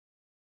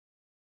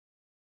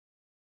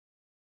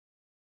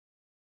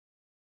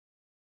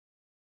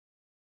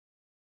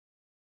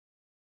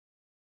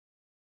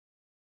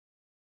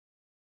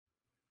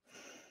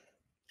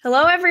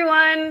Hello,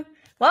 everyone.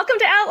 Welcome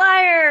to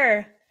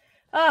Outlier.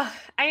 Oh,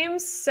 I am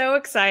so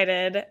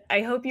excited. I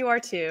hope you are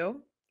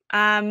too.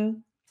 I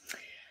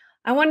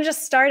want to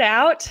just start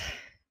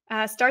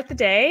the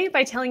day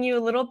by telling you a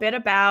little bit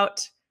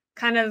about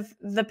kind of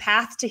the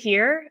path to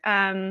here,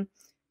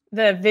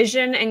 the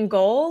vision and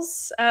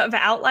goals of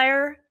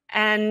Outlier,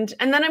 and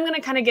then I'm going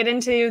to kind of get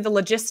into the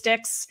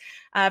logistics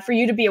for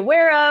you to be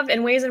aware of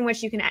and ways in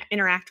which you can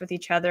interact with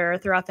each other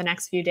throughout the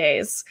next few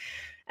days.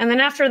 And then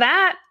after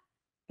that,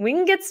 we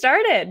can get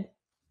started.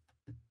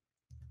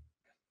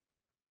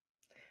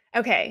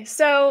 Okay,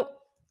 so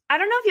I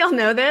don't know if y'all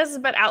know this,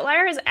 but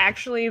Outlier has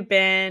actually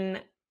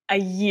been a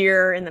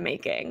year in the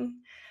making.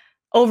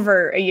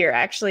 Over a year,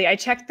 actually. I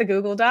checked the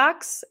Google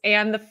Docs,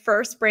 and the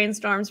first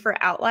brainstorms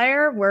for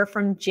Outlier were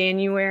from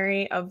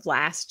January of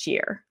last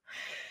year.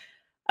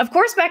 Of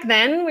course, back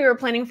then, we were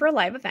planning for a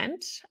live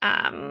event,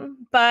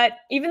 but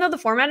even though the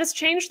format has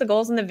changed, the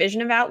goals and the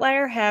vision of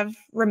Outlier have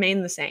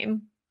remained the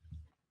same.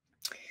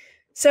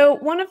 So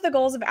one of the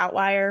goals of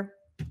Outlier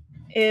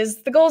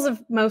is the goals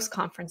of most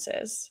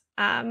conferences.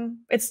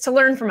 It's to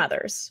learn from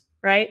others,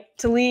 right?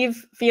 To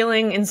leave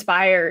feeling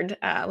inspired,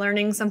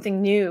 learning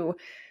something new,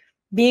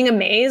 being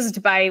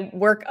amazed by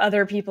work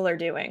other people are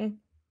doing.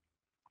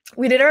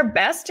 We did our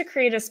best to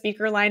create a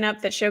speaker lineup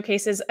that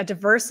showcases a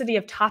diversity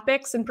of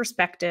topics and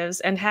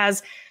perspectives and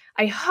has,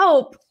 I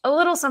hope, a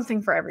little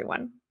something for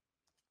everyone.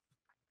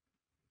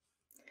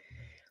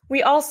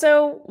 We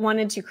also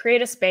wanted to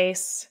create a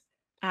space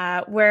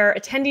where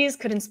attendees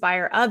could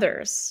inspire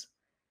others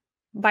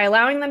by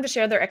allowing them to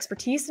share their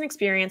expertise and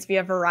experience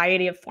via a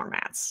variety of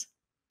formats.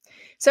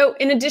 So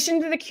in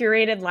addition to the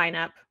curated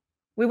lineup,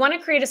 we want to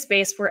create a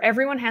space where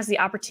everyone has the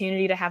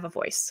opportunity to have a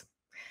voice.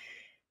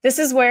 This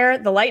is where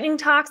the lightning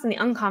talks and the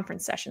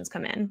Unconf Sessions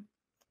come in.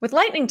 With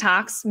lightning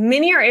talks,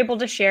 many are able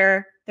to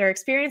share their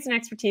experience and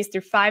expertise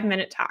through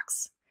 5-minute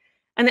talks.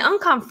 And the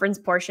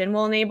Unconf portion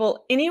will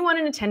enable anyone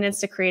in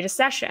attendance to create a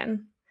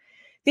session.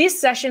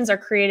 These sessions are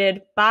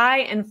created by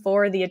and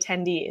for the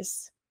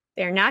attendees.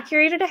 They are not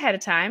curated ahead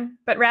of time,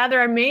 but rather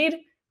are made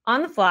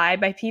on the fly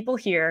by people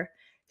here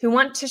who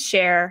want to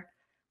share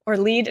or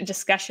lead a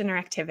discussion or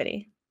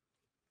activity.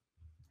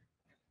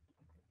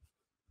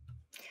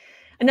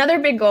 Another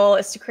big goal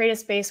is to create a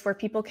space where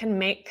people can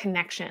make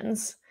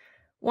connections.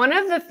 One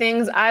of the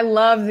things I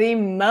love the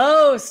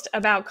most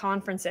about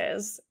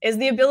conferences is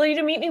the ability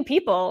to meet new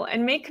people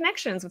and make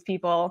connections with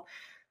people.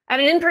 At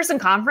an in-person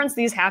conference,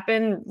 these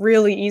happen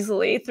really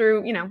easily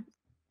through,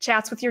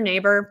 chats with your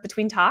neighbor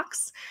between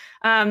talks,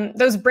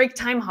 those break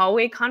time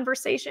hallway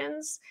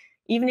conversations,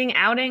 evening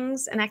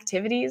outings and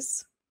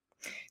activities.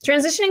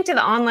 Transitioning to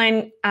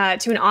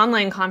an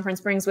online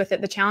conference brings with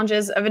it the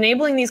challenges of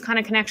enabling these kind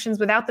of connections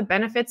without the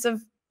benefits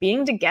of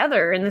being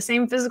together in the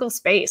same physical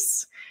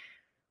space.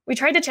 We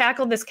tried to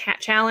tackle this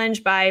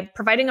challenge by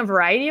providing a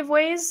variety of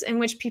ways in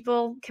which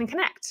people can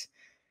connect.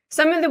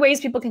 Some of the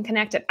ways people can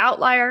connect at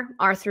Outlier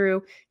are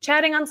through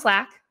chatting on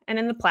Slack and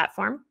in the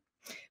platform,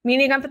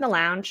 meeting up in the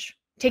lounge,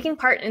 taking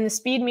part in the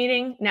speed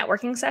meeting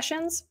networking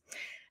sessions,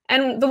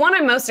 and the one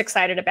I'm most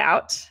excited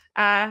about,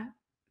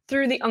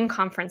 through the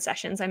Unconf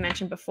Sessions I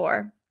mentioned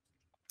before,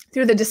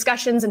 through the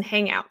discussions and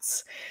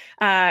hangouts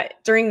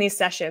during these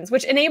sessions,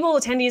 which enable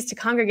attendees to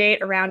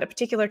congregate around a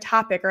particular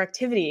topic or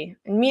activity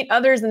and meet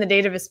others in the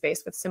database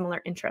space with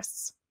similar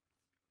interests.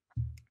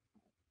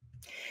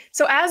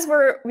 So as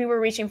we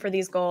were reaching for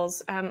these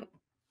goals,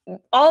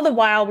 all the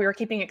while we were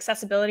keeping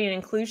accessibility and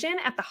inclusion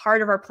at the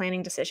heart of our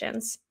planning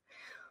decisions.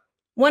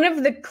 One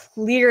of the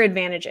clear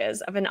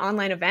advantages of an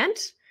online event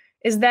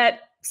is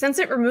that since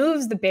it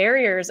removes the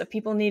barriers of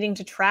people needing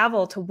to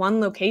travel to one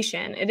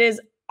location, it is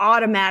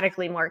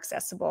automatically more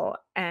accessible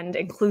and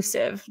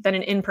inclusive than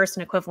an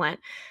in-person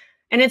equivalent.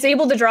 And it's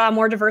able to draw a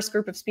more diverse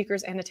group of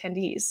speakers and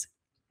attendees.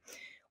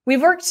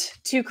 We've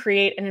worked to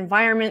create an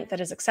environment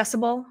that is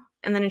accessible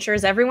and that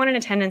ensures everyone in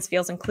attendance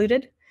feels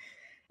included.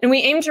 And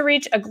we aim to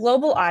reach a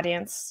global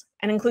audience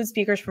and include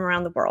speakers from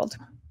around the world.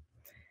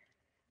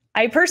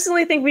 I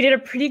personally think we did a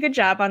pretty good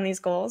job on these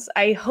goals.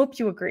 I hope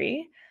you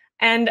agree.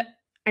 And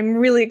I'm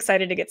really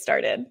excited to get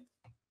started.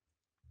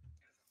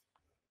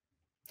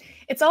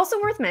 It's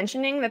also worth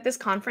mentioning that this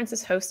conference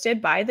is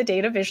hosted by the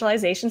Data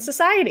Visualization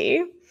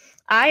Society.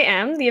 I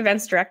am the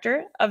events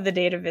director of the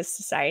Data Viz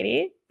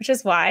Society, which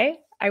is why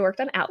I worked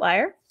on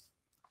Outlier.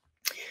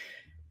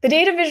 The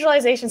Data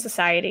Visualization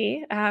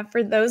Society,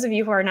 for those of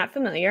you who are not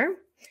familiar,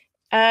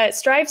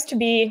 strives to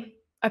be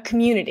a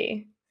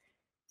community,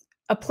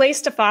 a place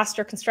to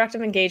foster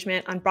constructive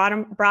engagement on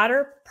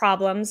broader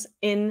problems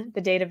in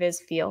the data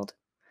viz field,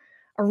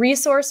 a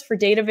resource for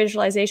data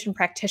visualization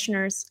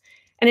practitioners,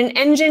 and an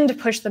engine to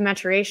push the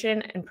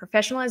maturation and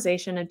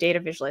professionalization of data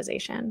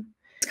visualization.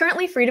 It's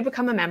currently free to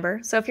become a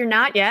member, so if you're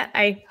not yet,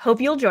 I hope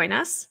you'll join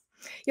us.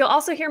 You'll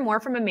also hear more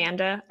from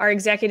Amanda, our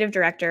executive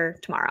director,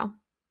 tomorrow.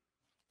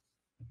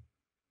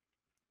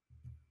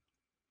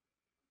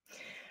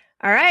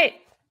 All right,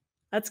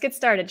 let's get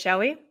started, shall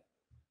we?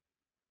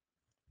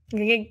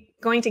 I'm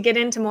going to get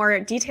into more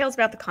details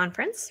about the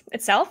conference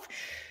itself.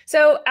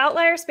 So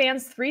Outlier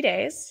spans 3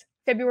 days.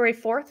 February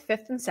 4th,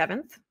 5th, and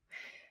 7th.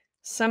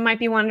 Some might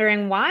be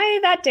wondering why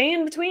that day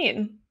in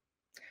between.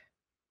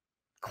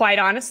 Quite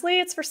honestly,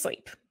 it's for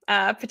sleep,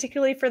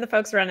 particularly for the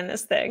folks running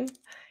this thing.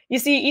 You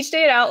see, each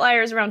day at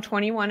Outlier is around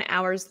 21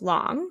 hours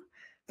long.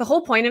 The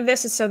whole point of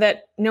this is so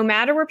that no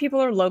matter where people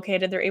are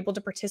located, they're able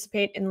to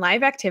participate in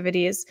live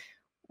activities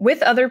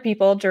with other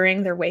people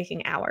during their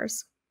waking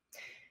hours.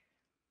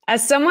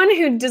 As someone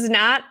who does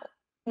not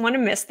want to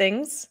miss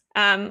things,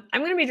 I'm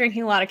going to be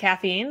drinking a lot of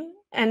caffeine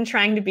and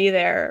trying to be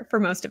there for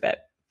most of it.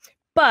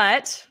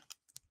 But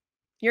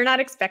you're not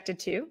expected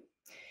to.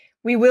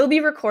 We will be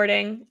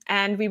recording,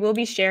 and we will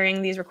be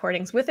sharing these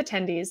recordings with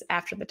attendees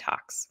after the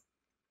talks.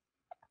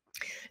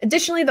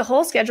 Additionally, the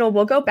whole schedule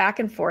will go back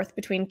and forth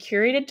between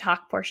curated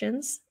talk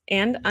portions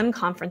and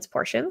unconference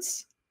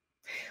portions.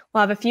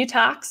 We'll have a few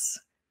talks,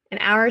 an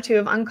hour or two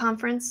of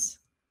unconference,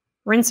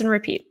 rinse and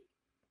repeat.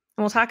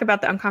 And we'll talk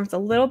about the unconference a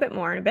little bit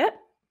more in a bit.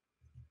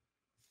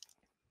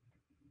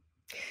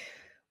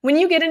 When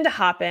you get into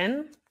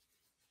Hopin,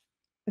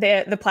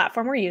 the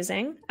platform we're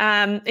using,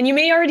 and you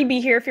may already be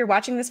here if you're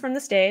watching this from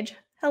the stage,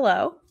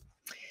 hello,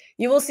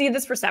 you will see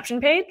this reception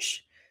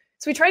page.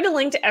 So we tried to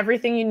link to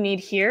everything you need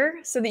here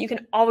so that you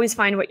can always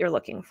find what you're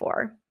looking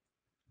for.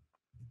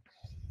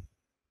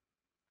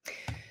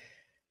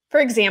 For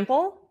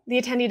example, the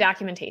attendee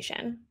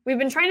documentation. We've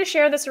been trying to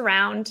share this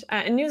around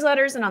in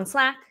newsletters and on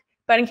Slack,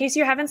 but in case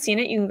you haven't seen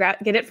it, you can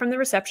get it from the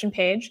reception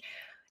page.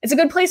 It's a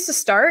good place to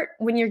start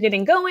when you're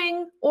getting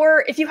going,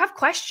 or if you have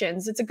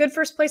questions, it's a good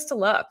first place to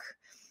look.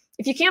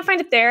 If you can't find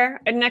it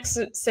there, I'd next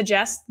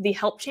suggest the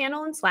help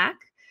channel in Slack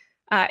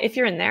if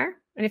you're in there.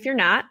 And if you're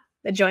not,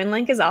 the join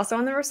link is also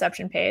on the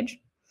reception page.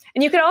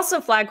 And you could also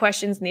flag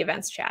questions in the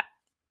events chat.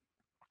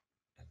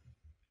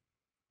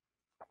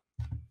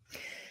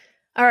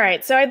 All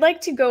right, so I'd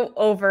like to go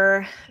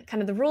over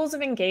kind of the rules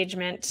of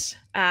engagement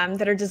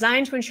that are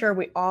designed to ensure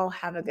we all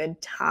have a good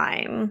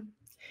time.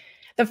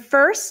 The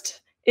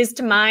first is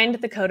to mind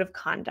the code of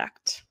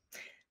conduct.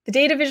 The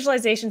Data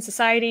Visualization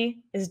Society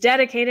is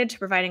dedicated to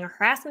providing a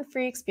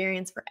harassment-free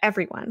experience for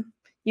everyone.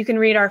 You can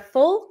read our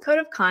full code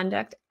of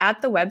conduct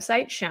at the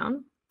website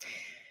shown.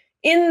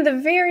 In the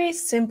very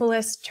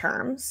simplest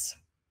terms,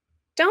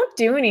 don't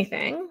do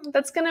anything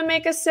that's going to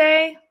make us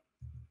say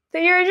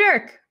that you're a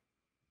jerk.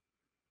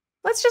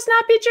 Let's just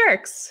not be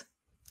jerks.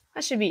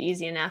 That should be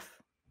easy enough.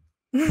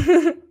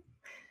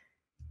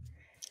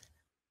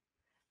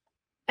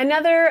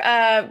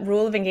 Another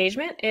rule of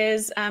engagement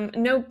is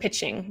no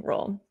pitching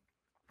rule.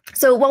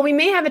 So while we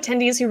may have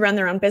attendees who run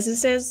their own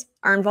businesses,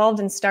 are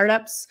involved in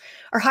startups,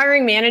 or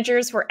hiring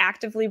managers who are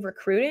actively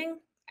recruiting,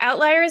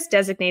 Outlier is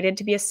designated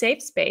to be a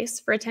safe space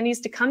for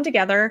attendees to come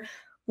together,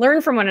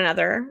 learn from one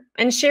another,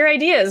 and share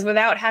ideas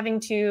without having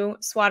to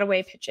swat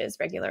away pitches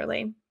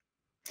regularly.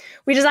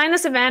 We designed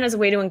this event as a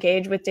way to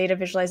engage with data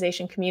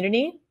visualization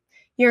community.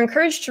 You're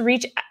encouraged to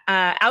reach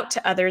out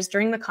to others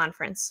during the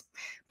conference,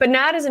 but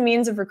not as a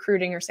means of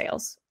recruiting or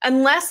sales,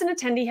 unless an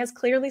attendee has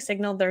clearly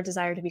signaled their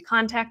desire to be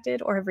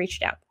contacted or have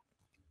reached out.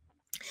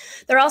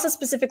 There are also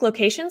specific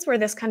locations where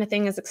this kind of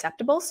thing is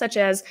acceptable, such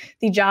as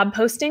the job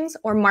postings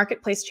or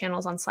marketplace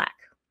channels on Slack.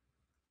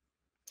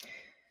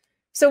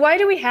 So why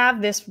do we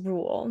have this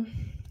rule?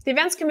 The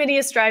events committee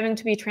is striving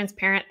to be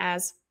transparent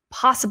as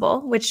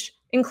possible, which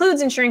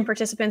includes ensuring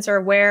participants are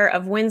aware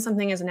of when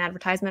something is an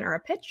advertisement or a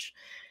pitch.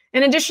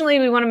 And additionally,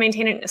 we want to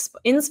maintain an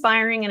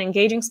inspiring and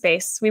engaging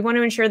space. We want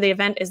to ensure the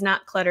event is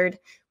not cluttered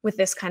with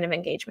this kind of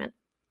engagement.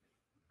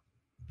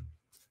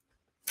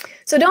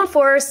 So don't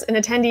force an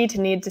attendee to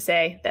need to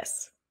say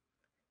this.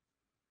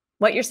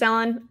 What you're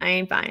selling, I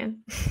ain't buying.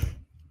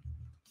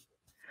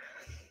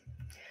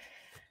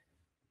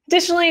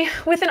 Additionally,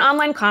 with an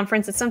online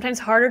conference, it's sometimes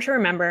harder to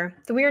remember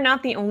that we are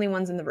not the only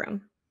ones in the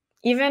room,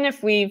 even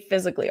if we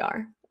physically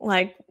are,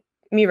 like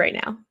me right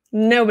now.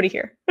 Nobody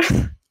here.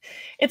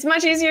 It's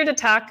much easier to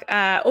talk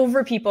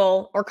over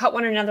people or cut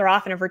one another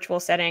off in a virtual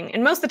setting,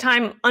 and most of the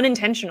time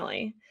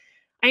unintentionally.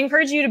 I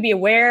encourage you to be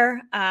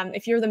aware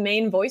if you're the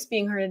main voice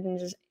being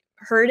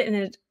heard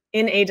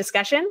in a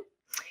discussion,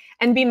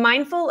 and be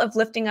mindful of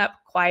lifting up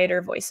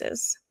quieter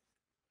voices.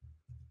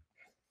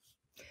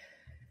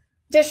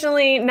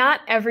 Additionally, not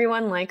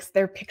everyone likes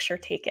their picture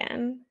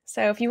taken.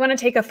 So if you want to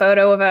take a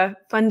photo of a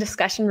fun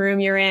discussion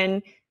room you're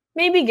in,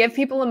 maybe give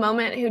people a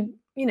moment who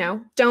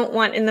don't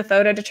want in the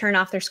photo to turn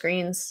off their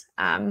screens.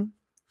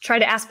 Try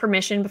to ask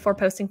permission before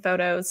posting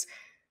photos.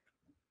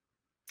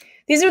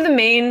 These are the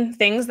main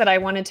things that I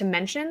wanted to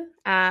mention.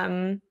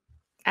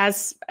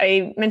 As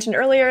I mentioned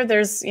earlier,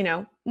 there's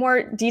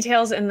more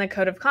details in the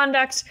code of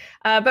conduct,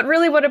 but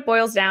really what it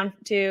boils down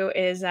to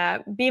is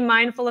be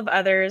mindful of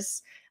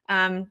others,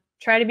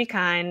 try to be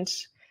kind,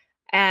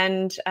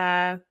 and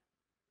yeah,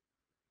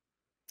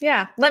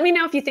 let me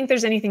know if you think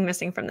there's anything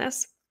missing from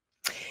this.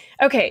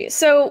 Okay,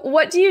 so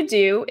what do you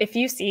do if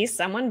you see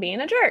someone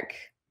being a jerk?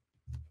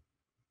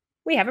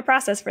 We have a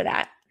process for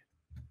that.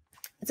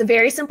 It's a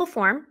very simple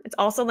form. It's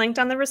also linked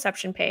on the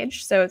reception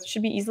page, so it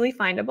should be easily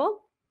findable.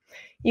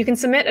 You can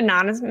submit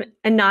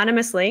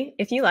anonymously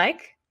if you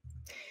like.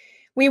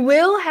 We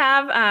will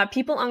have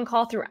people on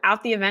call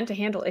throughout the event to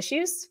handle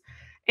issues.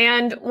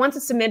 And once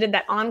it's submitted,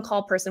 that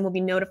on-call person will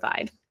be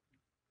notified.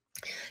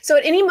 So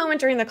at any moment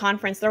during the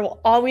conference, there will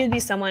always be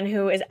someone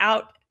who is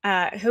out,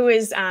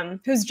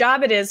 whose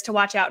job it is to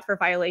watch out for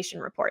violation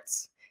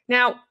reports.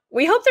 Now,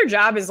 we hope their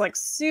job is like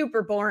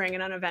super boring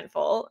and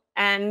uneventful,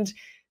 and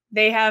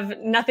they have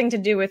nothing to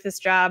do with this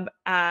job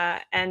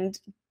and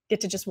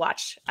get to just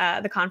watch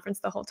the conference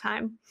the whole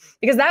time,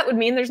 because that would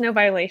mean there's no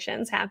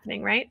violations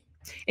happening, right?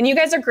 And you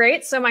guys are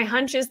great, so my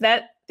hunch is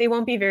that they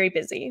won't be very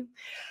busy.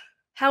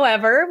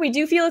 However, we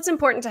do feel it's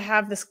important to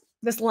have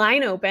this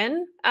line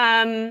open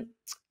and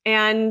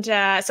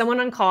someone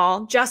on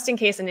call just in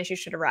case an issue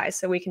should arise,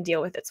 so we can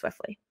deal with it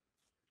swiftly.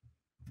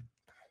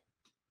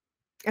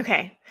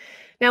 Okay,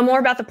 now more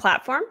about the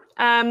platform.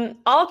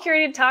 All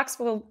curated talks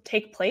will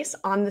take place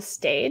on the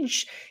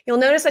stage. You'll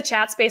notice a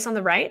chat space on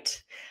the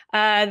right.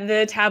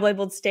 The tab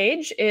labeled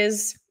stage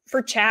is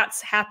for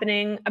chats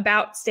happening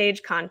about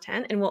stage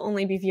content and will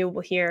only be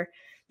viewable here.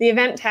 The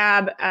event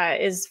tab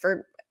is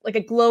for like a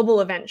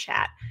global event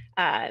chat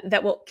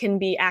that can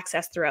be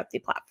accessed throughout the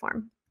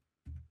platform.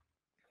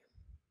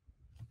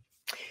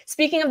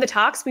 Speaking of the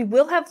talks, we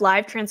will have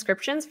live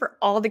transcriptions for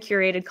all the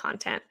curated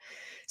content.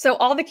 So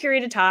all the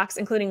curated talks,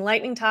 including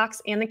lightning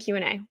talks and the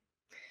Q&A.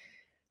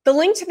 The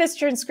link to this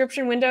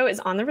transcription window is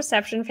on the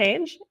reception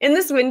page. In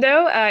this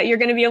window, you're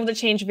going to be able to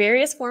change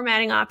various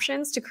formatting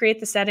options to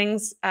create the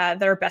settings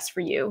that are best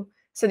for you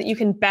so that you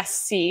can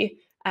best see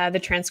the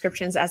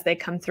transcriptions as they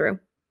come through.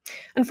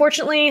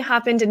 Unfortunately,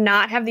 Hopin did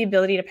not have the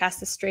ability to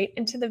pass this straight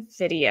into the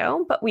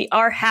video, but we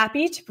are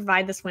happy to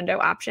provide this window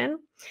option.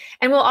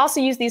 And we'll also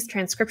use these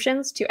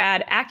transcriptions to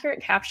add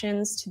accurate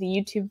captions to the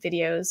YouTube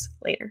videos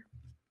later.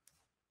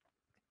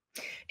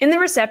 In the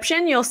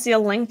reception, you'll see a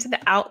link to the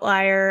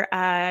Outlier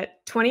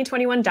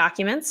 2021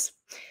 documents.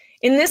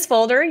 In this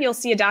folder, you'll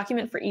see a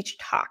document for each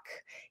talk.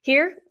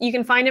 Here, you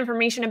can find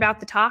information about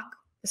the talk,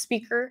 the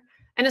speaker,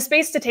 and a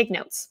space to take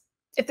notes.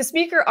 If the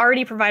speaker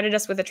already provided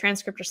us with a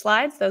transcript or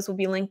slides, those will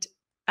be linked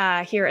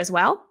here as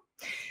well.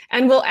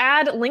 And we'll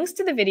add links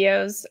to the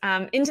videos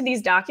into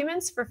these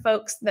documents for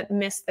folks that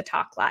missed the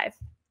talk live.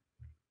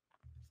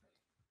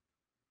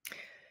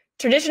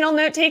 Traditional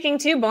note-taking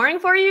too boring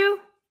for you?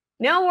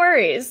 No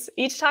worries.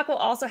 Each talk will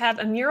also have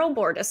a mural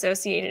board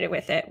associated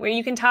with it where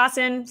you can toss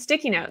in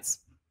sticky notes,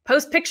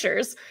 post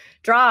pictures,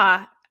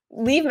 draw,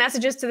 leave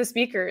messages to the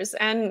speakers,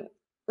 and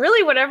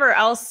really whatever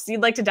else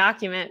you'd like to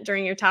document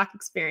during your talk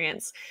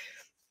experience.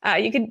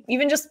 You could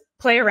even just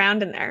play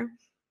around in there.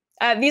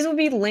 These will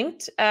be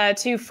linked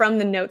to from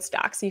the notes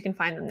doc, so you can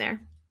find them there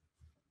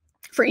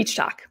for each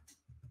talk.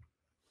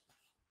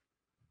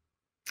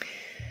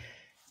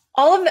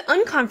 All of the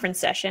unconference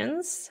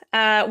sessions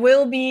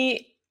will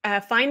be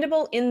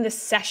findable in the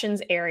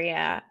sessions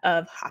area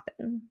of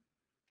Hopin.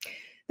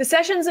 The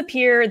sessions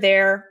appear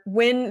there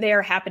when they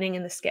are happening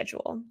in the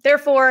schedule.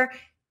 Therefore,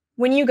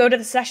 when you go to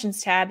the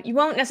sessions tab, you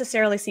won't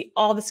necessarily see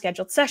all the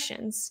scheduled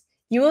sessions.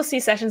 You will see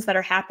sessions that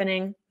are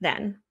happening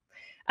then.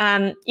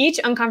 Each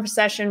unconference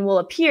session will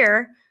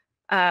appear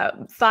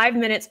 5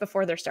 minutes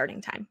before their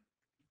starting time.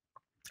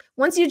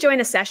 Once you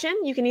join a session,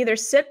 you can either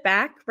sit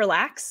back,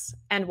 relax,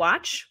 and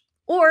watch,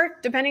 or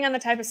depending on the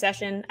type of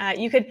session,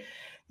 you could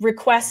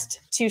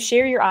request to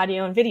share your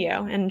audio and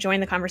video and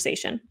join the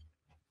conversation.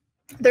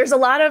 There's a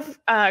lot of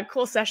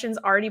cool sessions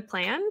already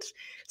planned.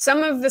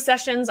 Some of the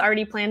sessions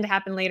already planned to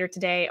happen later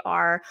today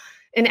are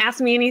an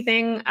Ask Me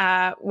Anything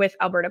with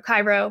Alberto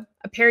Cairo,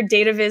 a paired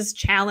data viz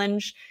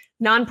challenge,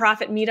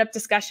 nonprofit meetup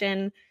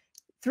discussion,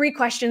 3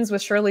 questions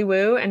with Shirley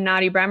Wu and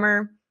Nadi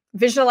Bremer,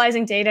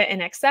 visualizing data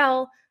in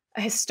Excel,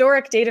 a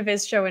historic data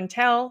viz show and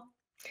tell,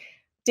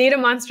 Data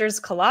Monsters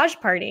collage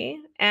party,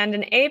 and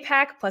an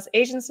APAC plus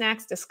Asian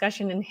snacks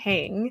discussion and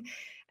hang.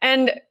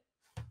 And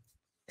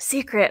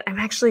secret, I'm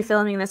actually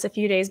filming this a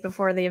few days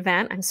before the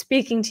event. I'm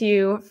speaking to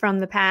you from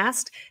the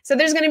past. So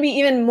there's going to be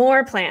even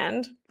more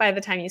planned by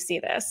the time you see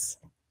this.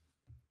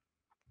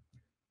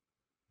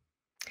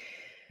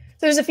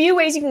 So there's a few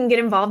ways you can get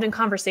involved in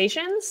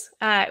conversations.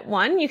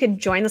 One, you could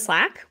join the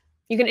Slack.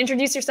 You can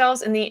introduce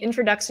yourselves in the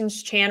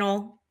introductions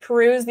channel,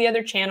 peruse the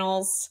other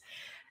channels.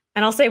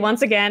 And I'll say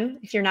once again,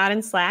 if you're not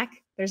in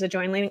Slack, there's a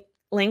join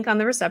link on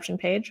the reception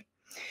page.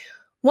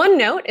 One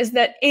note is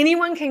that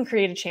anyone can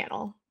create a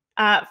channel.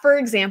 For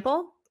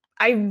example,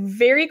 I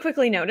very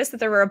quickly noticed that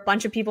there were a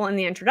bunch of people in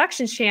the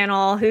introductions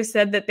channel who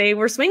said that they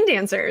were swing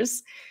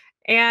dancers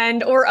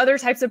or other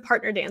types of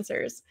partner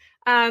dancers.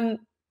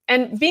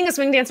 And being a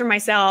swing dancer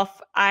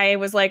myself, I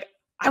was like,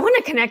 I want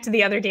to connect to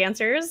the other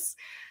dancers.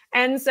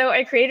 And so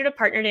I created a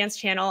partner dance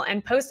channel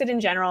and posted in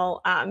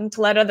general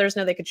to let others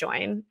know they could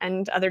join,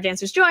 and other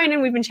dancers join,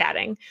 and we've been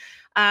chatting.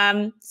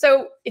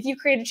 So if you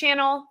create a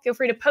channel, feel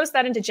free to post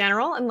that into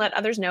general and let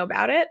others know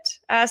about it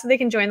so they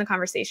can join the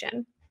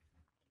conversation.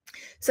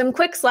 Some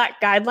quick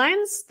Slack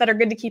guidelines that are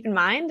good to keep in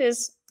mind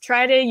is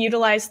try to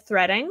utilize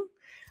threading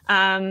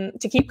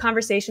to keep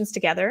conversations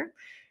together.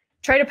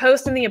 Try to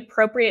post in the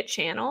appropriate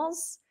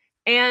channels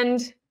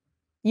and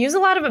use a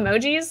lot of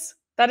emojis.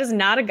 That is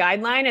not a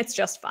guideline, it's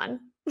just fun.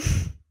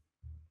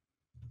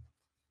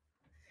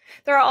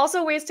 There are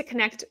also ways to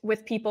connect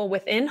with people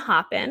within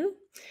Hopin.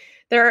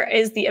 There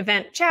is the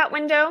event chat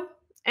window.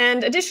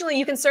 And additionally,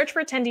 you can search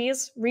for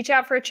attendees, reach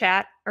out for a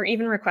chat, or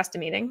even request a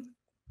meeting.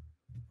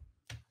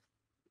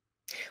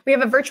 We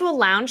have a virtual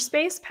lounge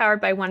space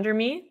powered by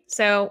WonderMe.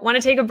 So want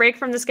to take a break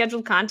from the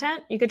scheduled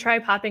content? You could try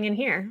popping in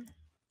here.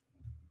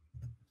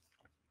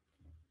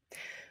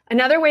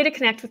 Another way to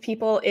connect with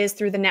people is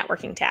through the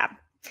networking tab.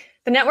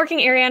 The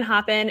networking area in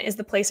Hopin is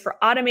the place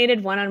for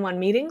automated one-on-one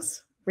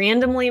meetings,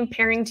 randomly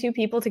pairing two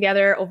people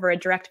together over a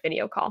direct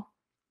video call.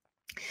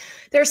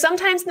 There are some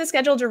times in the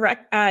schedule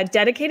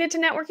dedicated to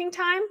networking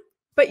time,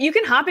 but you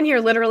can hop in here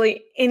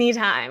literally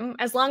anytime.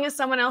 As long as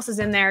someone else is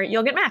in there,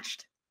 you'll get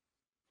matched.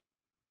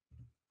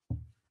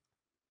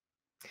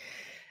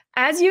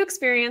 As you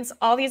experience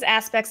all these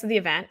aspects of the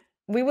event,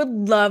 we would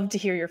love to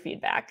hear your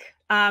feedback.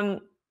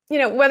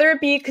 Whether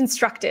it be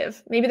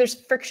constructive, maybe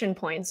there's friction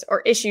points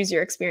or issues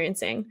you're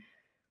experiencing.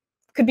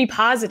 It could be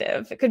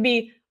positive. It could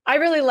be, I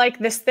really like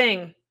this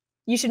thing.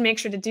 You should make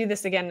sure to do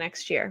this again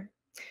next year.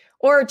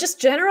 Or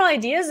just general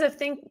ideas of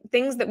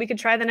things that we could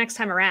try the next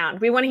time around.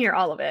 We want to hear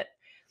all of it.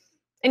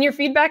 And your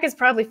feedback is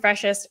probably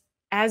freshest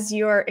as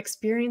you're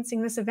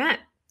experiencing this event.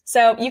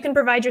 So you can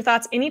provide your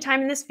thoughts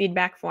anytime in this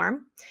feedback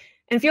form.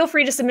 And feel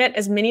free to submit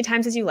as many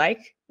times as you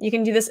like. You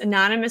can do this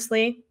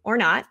anonymously or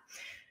not.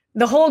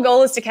 The whole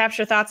goal is to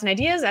capture thoughts and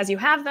ideas as you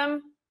have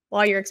them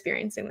while you're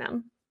experiencing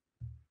them.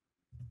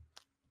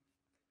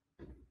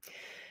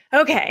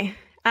 Okay,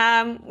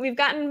 we've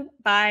gotten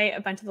by a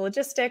bunch of the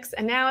logistics,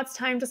 and now it's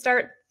time to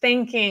start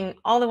thanking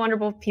all the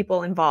wonderful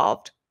people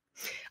involved.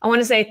 I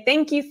want to say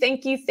thank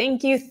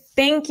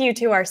you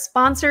to our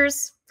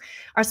sponsors.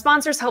 Our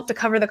sponsors help to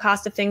cover the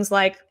cost of things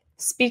like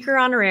speaker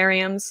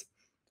honorariums,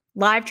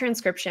 live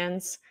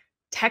transcriptions,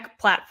 tech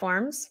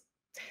platforms.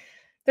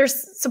 Their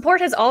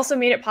support has also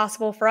made it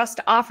possible for us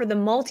to offer the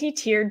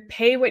multi-tiered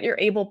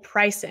pay-what-you're-able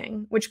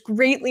pricing, which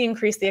greatly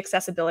increased the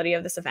accessibility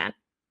of this event,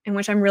 and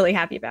which I'm really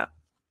happy about.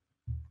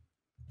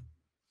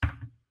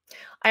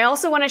 I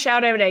also want to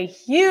shout out a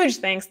huge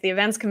thanks to the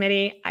events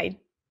committee. I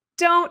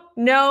don't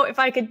know if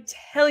I could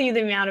tell you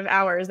the amount of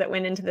hours that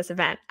went into this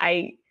event.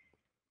 I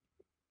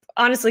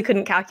honestly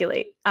couldn't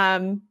calculate.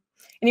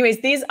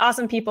 Anyways, these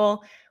awesome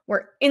people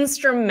were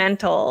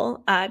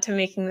instrumental to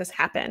making this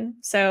happen.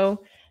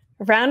 So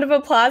a round of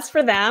applause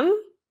for them.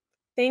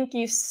 Thank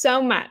you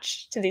so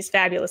much to these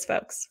fabulous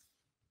folks.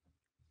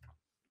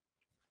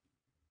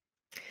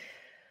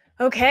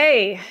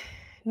 Okay,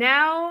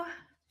 now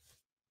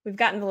we've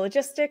gotten the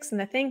logistics and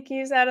the thank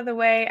yous out of the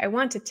way. I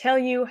want to tell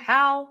you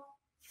how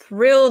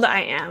thrilled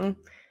I am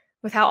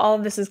with how all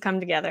of this has come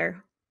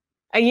together.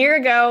 A year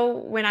ago,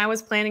 when I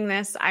was planning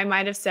this, I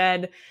might have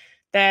said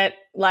that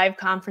live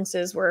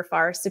conferences were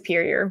far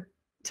superior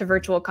to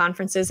virtual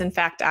conferences. In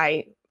fact,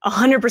 I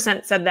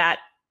 100% said that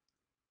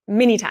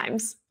many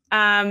times.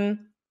 I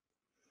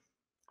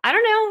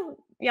don't know,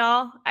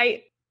 y'all.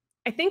 I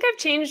think I've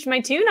changed my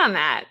tune on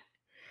that.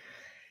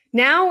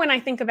 Now, when I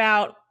think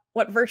about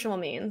what virtual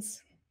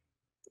means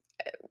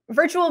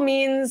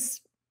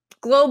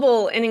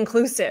global and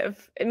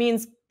inclusive. It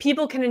means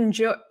people can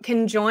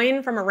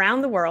join from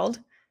around the world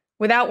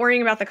without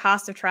worrying about the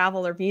cost of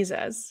travel or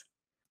visas.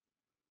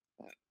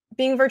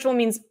 Being virtual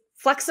means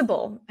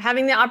flexible,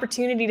 having the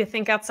opportunity to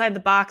think outside the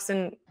box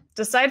and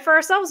decide for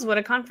ourselves what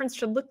a conference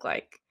should look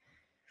like.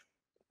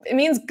 It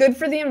means good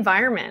for the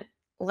environment,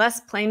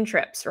 less plane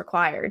trips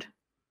required.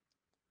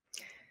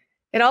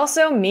 It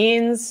also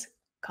means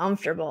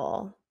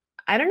comfortable.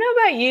 I don't know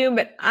about you,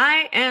 but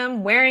I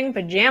am wearing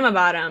pajama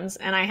bottoms,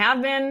 and I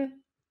have been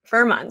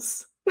for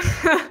months.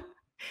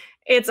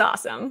 It's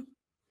awesome.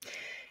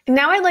 And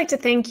now I'd like to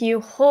thank you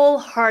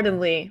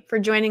wholeheartedly for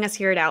joining us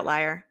here at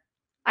Outlier.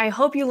 I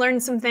hope you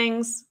learned some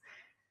things,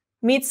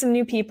 meet some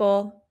new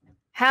people,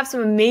 have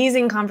some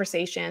amazing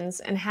conversations,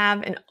 and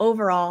have an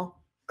overall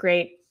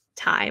great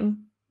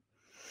time.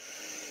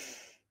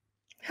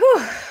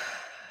 Whew.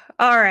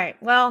 All right,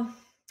 well,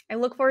 I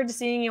look forward to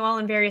seeing you all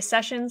in various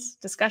sessions,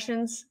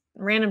 discussions,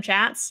 random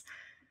chats.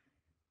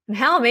 And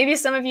hell, maybe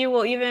some of you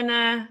will even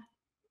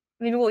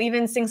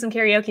sing some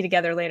karaoke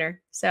together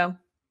later. So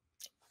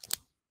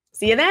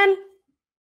see you then.